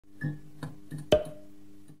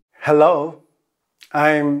Hello,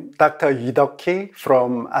 I'm Dr. Deok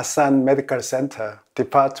from Asan Medical Center,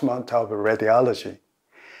 Department of Radiology.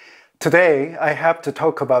 Today, I have to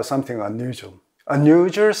talk about something unusual.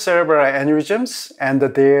 Unusual cerebral aneurysms and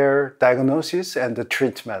their diagnosis and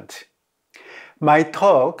treatment. My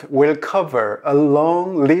talk will cover a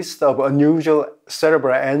long list of unusual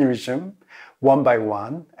cerebral aneurysm one by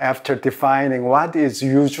one after defining what is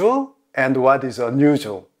usual and what is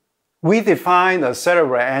unusual. We define a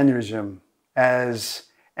cerebral aneurysm as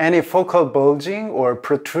any focal bulging or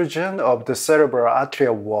protrusion of the cerebral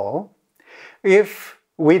arterial wall. If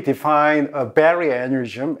we define a barrier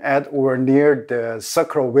aneurysm at or near the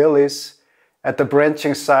sacroiliac at the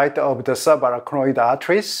branching site of the subarachnoid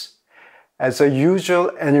arteries as a usual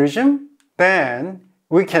aneurysm, then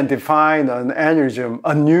we can define an aneurysm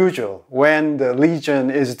unusual when the lesion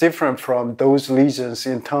is different from those lesions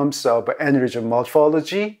in terms of aneurysm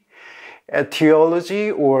morphology, etiology,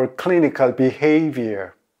 or clinical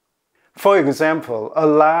behavior. For example, a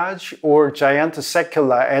large or giant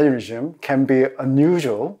saccular aneurysm can be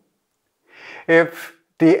unusual if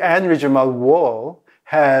the aneurysmal wall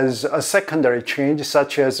has a secondary change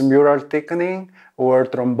such as mural thickening or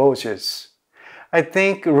thrombosis. I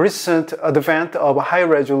think recent advent of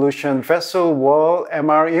high-resolution vessel wall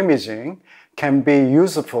MR imaging can be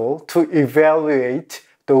useful to evaluate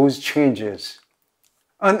those changes.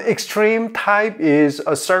 An extreme type is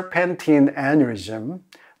a serpentine aneurysm.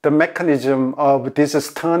 The mechanism of this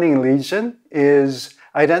stunning lesion is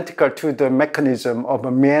identical to the mechanism of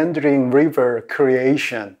a meandering river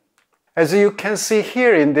creation. As you can see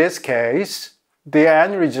here in this case, the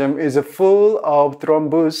aneurysm is full of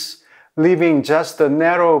thrombus, leaving just a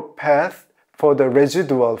narrow path for the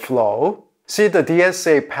residual flow. See the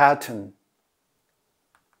DSA pattern.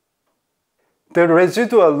 The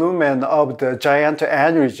residual lumen of the giant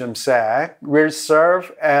aneurysm sac will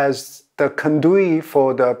serve as the conduit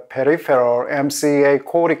for the peripheral MCA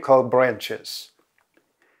cortical branches.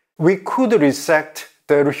 We could resect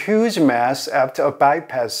the huge mass after a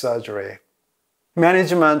bypass surgery.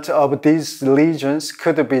 Management of these lesions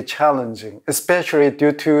could be challenging, especially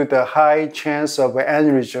due to the high chance of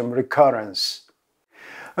aneurysm recurrence.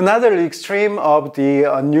 Another extreme of the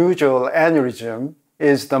unusual aneurysm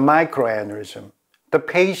is the microaneurysm. The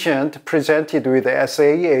patient presented with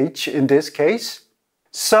SAH in this case.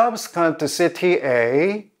 Subsequent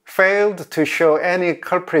CTA failed to show any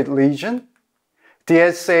culprit lesion.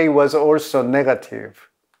 DSA was also negative.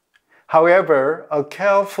 However, a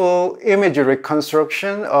careful image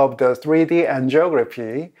reconstruction of the 3D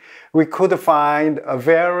angiography, we could find a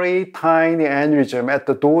very tiny aneurysm at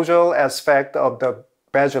the dorsal aspect of the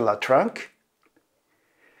basilar trunk.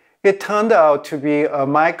 It turned out to be a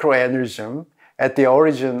microaneurysm at the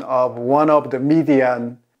origin of one of the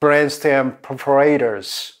median brainstem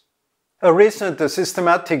perforators. A recent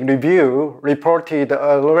systematic review reported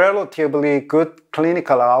a relatively good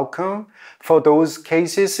clinical outcome for those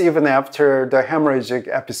cases even after the hemorrhagic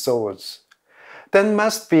episodes. That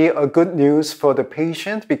must be a good news for the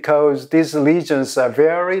patient because these lesions are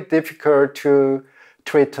very difficult to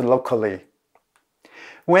treat locally.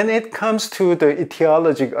 When it comes to the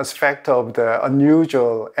etiologic aspect of the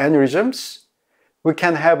unusual aneurysms, we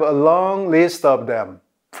can have a long list of them,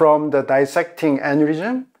 from the dissecting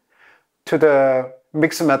aneurysm to the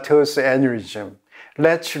myxomatous aneurysm.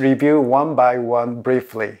 Let's review one by one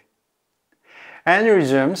briefly.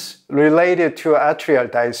 Aneurysms related to arterial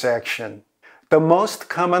dissection. The most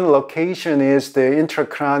common location is the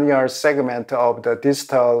intracranial segment of the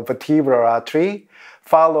distal vertebral artery,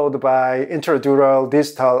 followed by intradural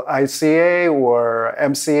distal ICA or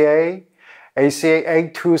MCA, ACA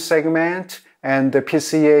A2 segment, and the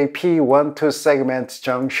PCA P12 segment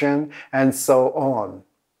junction, and so on.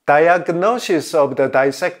 Diagnosis of the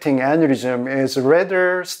dissecting aneurysm is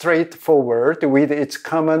rather straightforward with its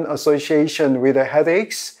common association with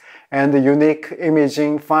headaches and unique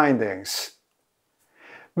imaging findings.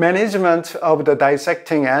 Management of the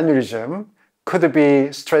dissecting aneurysm could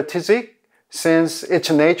be strategic since its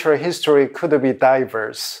natural history could be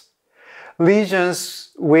diverse.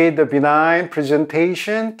 Lesions with a benign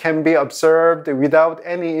presentation can be observed without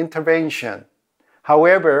any intervention.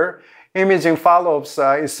 However, imaging follow-ups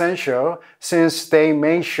are essential since they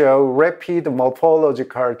may show rapid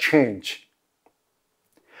morphological change.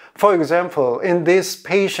 For example, in this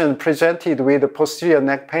patient presented with posterior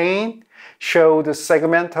neck pain, showed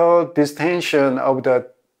segmental distension of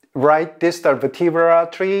the right distal vertebral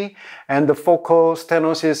artery and the focal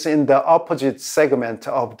stenosis in the opposite segment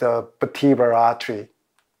of the vertebral artery.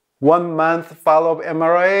 1-month follow-up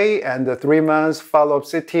MRI and the 3-month follow-up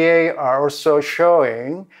CTA are also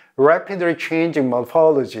showing rapidly changing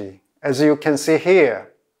morphology, as you can see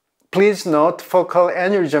here. Please note focal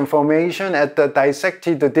aneurysm formation at the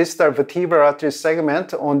dissected distal vertebral artery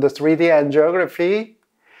segment on the 3D angiography.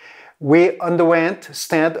 We underwent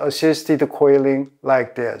stent-assisted coiling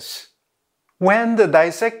like this. When the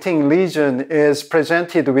dissecting lesion is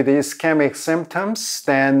presented with ischemic symptoms,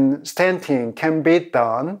 then stenting can be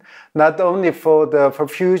done not only for the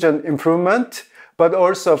perfusion improvement, but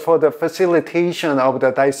also for the facilitation of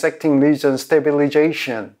the dissecting lesion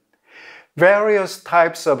stabilization. Various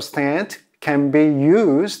types of stent can be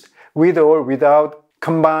used with or without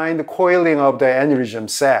combined coiling of the aneurysm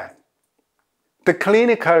sac. The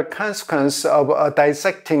clinical consequence of a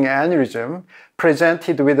dissecting aneurysm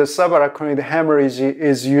presented with a subarachnoid hemorrhage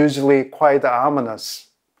is usually quite ominous.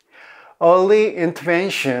 Early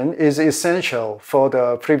intervention is essential for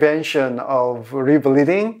the prevention of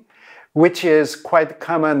rebleeding, which is quite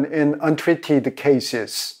common in untreated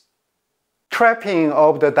cases. Trapping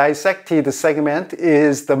of the dissected segment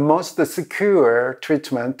is the most secure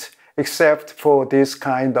treatment except for this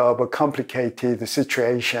kind of a complicated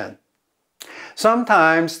situation.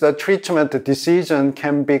 Sometimes the treatment decision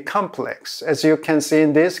can be complex, as you can see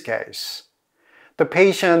in this case. The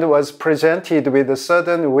patient was presented with a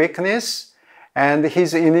sudden weakness, and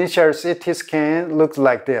his initial CT scan looked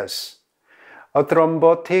like this. A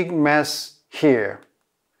thrombotic mass here.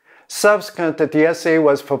 Subsequent DSA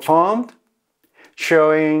was performed,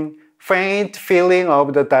 showing faint feeling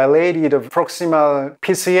of the dilated proximal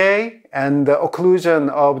PCA and the occlusion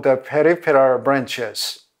of the peripheral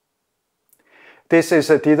branches. This is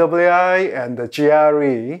a DWI and the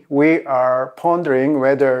GRE. We are pondering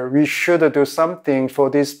whether we should do something for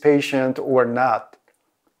this patient or not.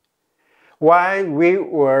 While we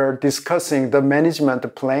were discussing the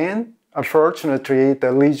management plan, unfortunately,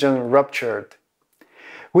 the lesion ruptured.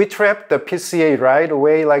 We trapped the PCA right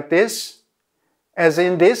away like this. As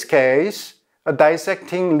in this case, a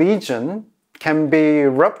dissecting lesion can be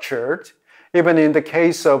ruptured even in the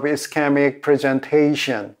case of ischemic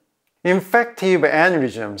presentation. Infective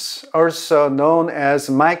aneurysms, also known as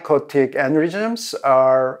mycotic aneurysms,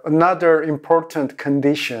 are another important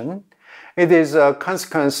condition. It is a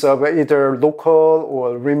consequence of either local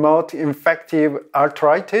or remote infective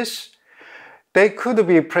arthritis. They could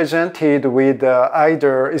be presented with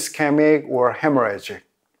either ischemic or hemorrhagic.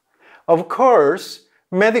 Of course,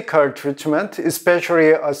 medical treatment,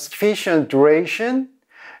 especially a sufficient duration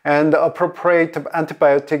and appropriate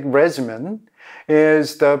antibiotic regimen,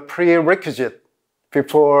 is the prerequisite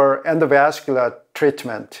before endovascular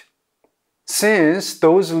treatment. Since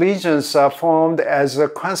those lesions are formed as a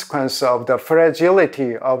consequence of the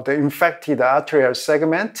fragility of the infected arterial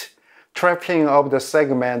segment, trapping of the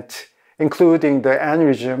segment, including the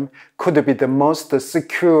aneurysm, could be the most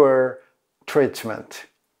secure treatment.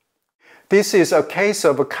 This is a case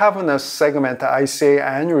of a cavernous segment ICA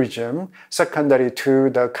aneurysm secondary to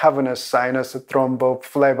the cavernous sinus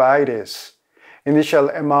thrombophlebitis. Initial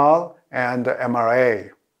MR and MRA.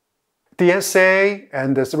 DSA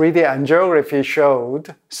and the 3D angiography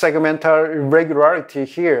showed segmental irregularity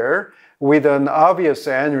here with an obvious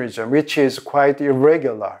aneurysm, which is quite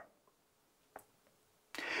irregular.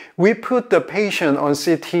 We put the patient on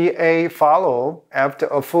CTA follow after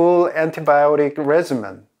a full antibiotic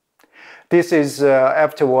regimen. This is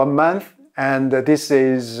after 1 month, and this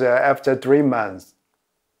is after 3 months.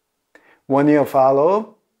 1 year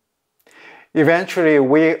follow. Eventually,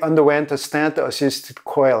 we underwent a stent-assisted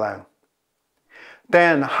coiling.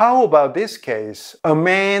 Then, how about this case? A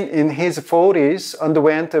man in his 40s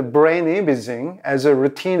underwent brain imaging as a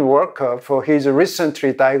routine workup for his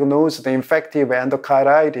recently diagnosed infective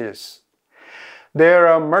endocarditis. There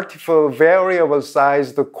are multiple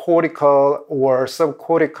variable-sized cortical or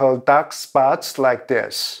subcortical dark spots like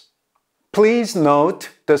this. Please note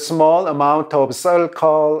the small amount of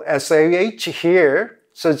sulcal SAH here,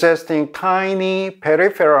 suggesting tiny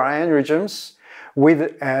peripheral aneurysms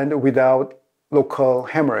with and without local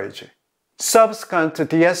hemorrhage. Subsequent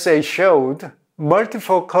DSA showed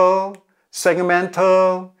multifocal,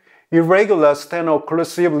 segmental, irregular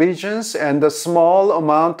steno-occlusive lesions and a small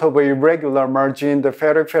amount of irregular margined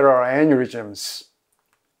peripheral aneurysms.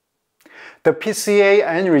 The PCA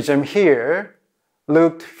aneurysm here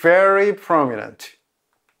looked very prominent.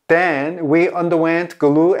 Then we underwent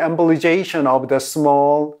glue embolization of the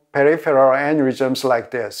small peripheral aneurysms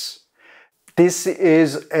like this. This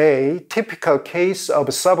is a typical case of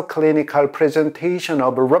subclinical presentation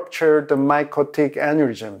of ruptured mycotic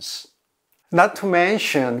aneurysms. Not to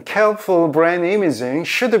mention, careful brain imaging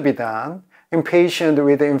should be done in patients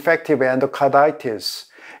with infective endocarditis,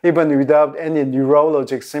 even without any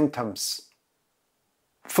neurologic symptoms.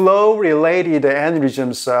 Flow-related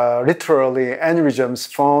aneurysms are literally aneurysms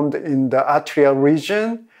formed in the atrial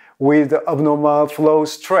region with abnormal flow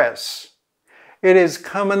stress. It is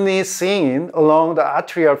commonly seen along the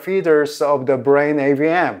atrial feeders of the brain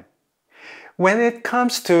AVM. When it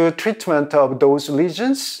comes to treatment of those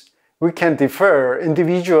lesions, we can defer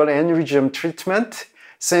individual aneurysm treatment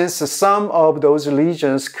since some of those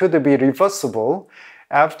lesions could be reversible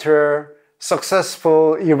after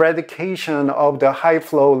successful eradication of the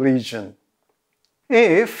high-flow lesion.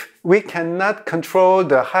 If we cannot control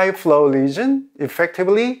the high-flow lesion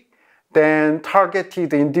effectively, then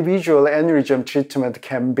targeted individual aneurysm treatment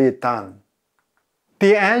can be done.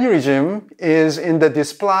 The aneurysm is in the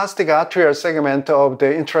dysplastic atrial segment of the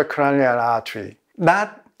intracranial artery.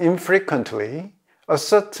 Not infrequently, a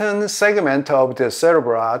certain segment of the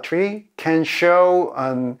cerebral artery can show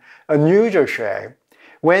an unusual shape.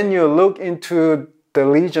 When you look into the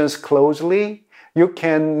lesions closely, you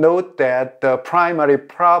can note that the primary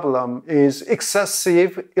problem is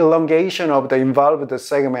excessive elongation of the involved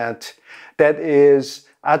segment, that is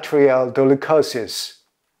atrial dolichosis.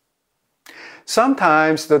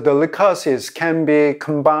 Sometimes the dolichosis can be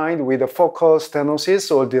combined with a focal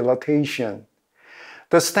stenosis or dilatation.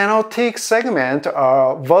 The stenotic segments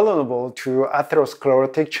are vulnerable to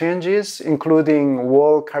atherosclerotic changes, including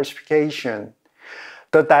wall calcification.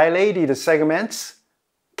 The dilated segments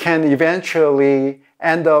can eventually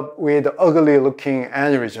end up with ugly-looking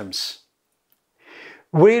aneurysms.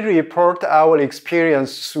 We report our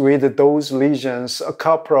experience with those lesions a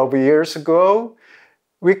couple of years ago.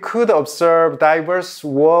 We could observe diverse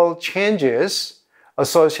wall changes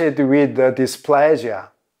associated with the dysplasia.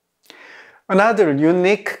 Another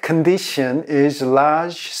unique condition is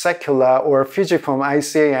large secular or fusiform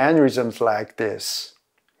ICA aneurysms like this.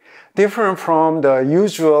 Different from the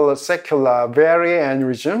usual secular Very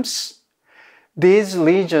aneurysms, these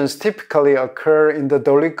lesions typically occur in the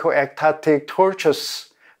dolichoectatic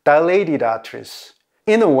tortuous dilated arteries.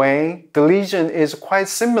 In a way, the lesion is quite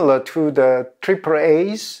similar to the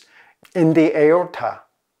AAAs in the aorta.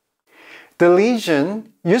 The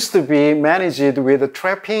lesion used to be managed with the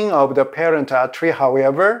trapping of the parent artery.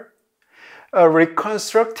 However, a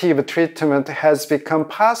reconstructive treatment has become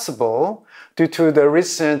possible due to the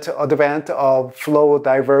recent advent of flow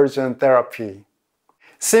diversion therapy.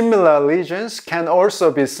 Similar lesions can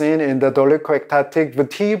also be seen in the dolichoectatic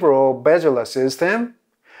vertebro-basilar system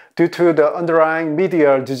due to the underlying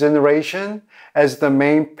medial degeneration as the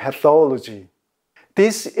main pathology.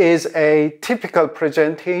 This is a typical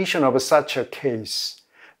presentation of such a case.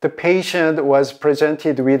 The patient was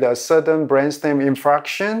presented with a sudden brainstem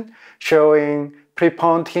infarction showing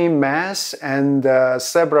prepontine mass and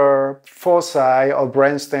several foci of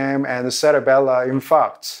brainstem and cerebellar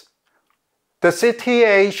infarcts. The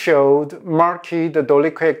CTA showed marked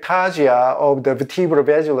dolichoectasia of the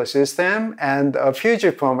vertebrovascular system and a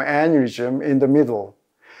fusiform aneurysm in the middle.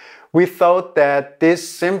 We thought that these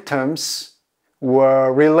symptoms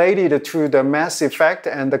were related to the mass effect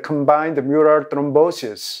and the combined mural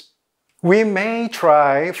thrombosis. We may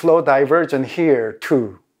try flow diversion here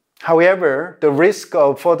too. However, the risk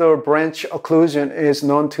of further branch occlusion is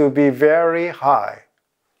known to be very high.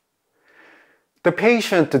 The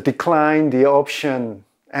patient declined the option,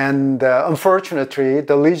 and unfortunately,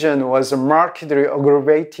 the lesion was markedly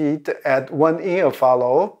aggravated at 1 year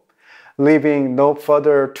follow-up, leaving no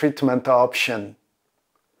further treatment option.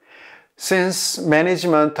 Since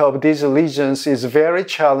management of these lesions is very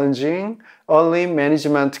challenging, early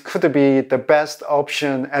management could be the best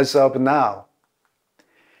option as of now.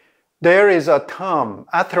 There is a term,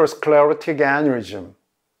 atherosclerotic aneurysm.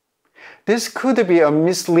 This could be a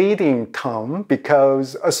misleading term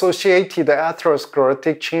because associated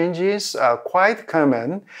atherosclerotic changes are quite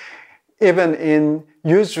common even in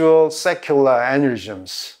usual secular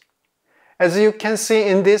aneurysms. As you can see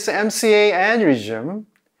in this MCA aneurysm,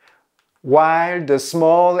 while the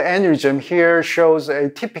small aneurysm here shows a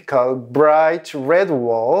typical bright red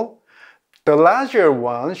wall, the larger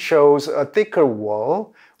one shows a thicker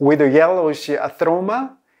wall with a yellowish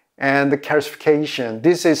atheroma and calcification.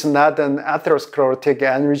 This is not an atherosclerotic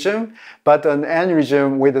aneurysm, but an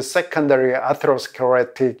aneurysm with secondary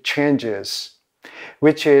atherosclerotic changes,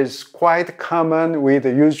 which is quite common with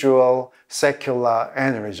usual secular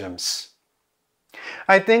aneurysms.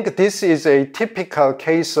 I think this is a typical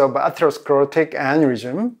case of atherosclerotic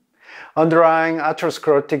aneurysm, underlying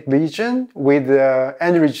atherosclerotic lesion with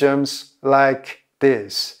aneurysms like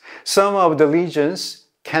this. Some of the lesions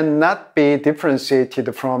cannot be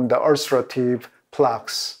differentiated from the ulcerative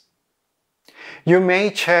plaques. You may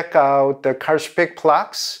check out the Karspik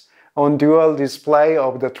plaques on dual display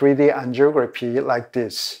of the 3D angiography like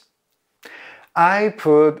this. I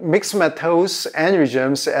put myxomatous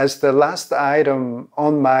aneurysms as the last item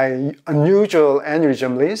on my unusual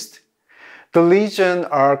aneurysm list. The lesions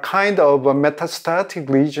are kind of metastatic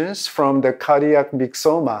lesions from the cardiac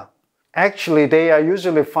myxoma. Actually, they are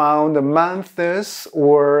usually found months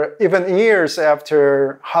or even years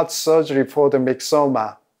after heart surgery for the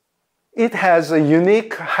myxoma. It has a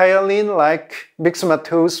unique hyaline-like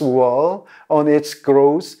myxomatous wall on its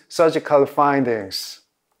gross surgical findings.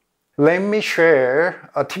 Let me share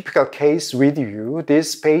a typical case with you.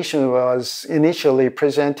 This patient was initially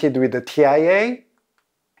presented with a TIA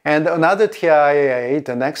and another TIA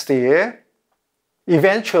the next year.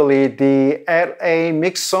 Eventually, the LA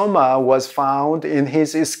myxoma was found in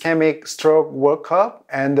his ischemic stroke workup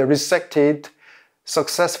and resected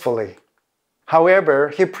successfully. However,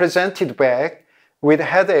 he presented back with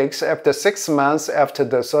headaches after 6 months after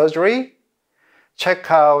the surgery. Check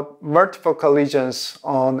out multifocal lesions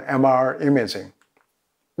on MR imaging.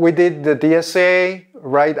 We did the DSA,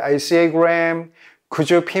 right ICA-gram. Could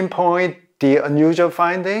you pinpoint the unusual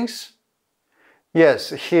findings? Yes,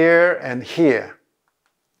 here and here.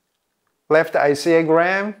 Left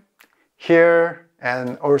ICA-gram, here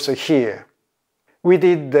and also here. We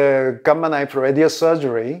did the gamma knife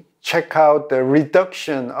radiosurgery. Check out the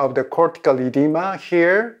reduction of the cortical edema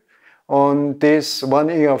here on this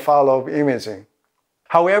 1-year follow-up imaging.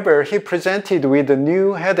 However, he presented with the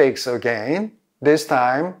new headaches again, this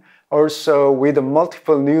time also with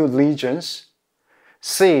multiple new lesions.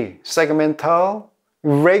 See, segmental,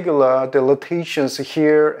 irregular dilatations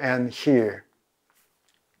here and here.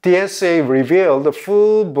 DSA revealed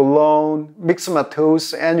full-blown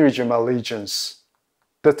myxomatous aneurysmal lesions.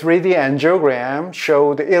 The 3D angiogram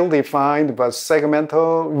showed ill-defined but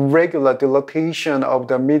segmental regular dilatation of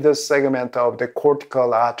the middle segment of the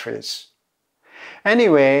cortical arteries.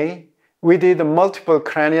 Anyway, we did multiple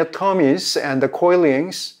craniotomies and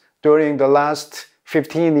coilings during the last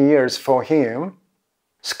 15 years for him.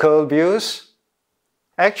 Skull views.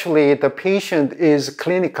 Actually, the patient is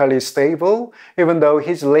clinically stable, even though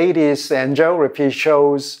his latest angiography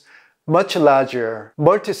shows much larger,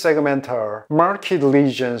 multisegmental, marked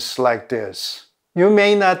lesions like this. You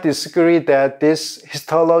may not disagree that this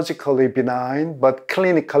histologically benign but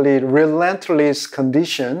clinically relentless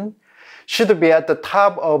condition should be at the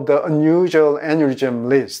top of the unusual aneurysm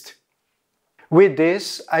list. With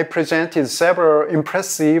this, I presented several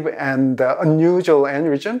impressive and unusual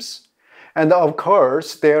aneurysms. And of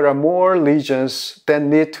course, there are more lesions that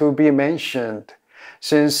need to be mentioned,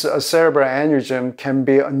 since a cerebral aneurysm can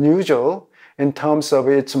be unusual in terms of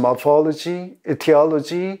its morphology,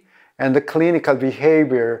 etiology, and the clinical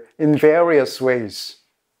behavior in various ways.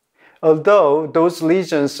 Although those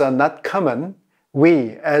lesions are not common,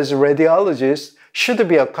 we, as radiologists, should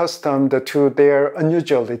be accustomed to their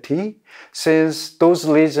unusuality, since those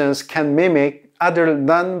lesions can mimic other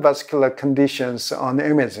non-vascular conditions on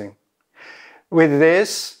imaging. With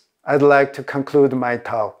this, I'd like to conclude my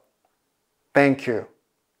talk. Thank you.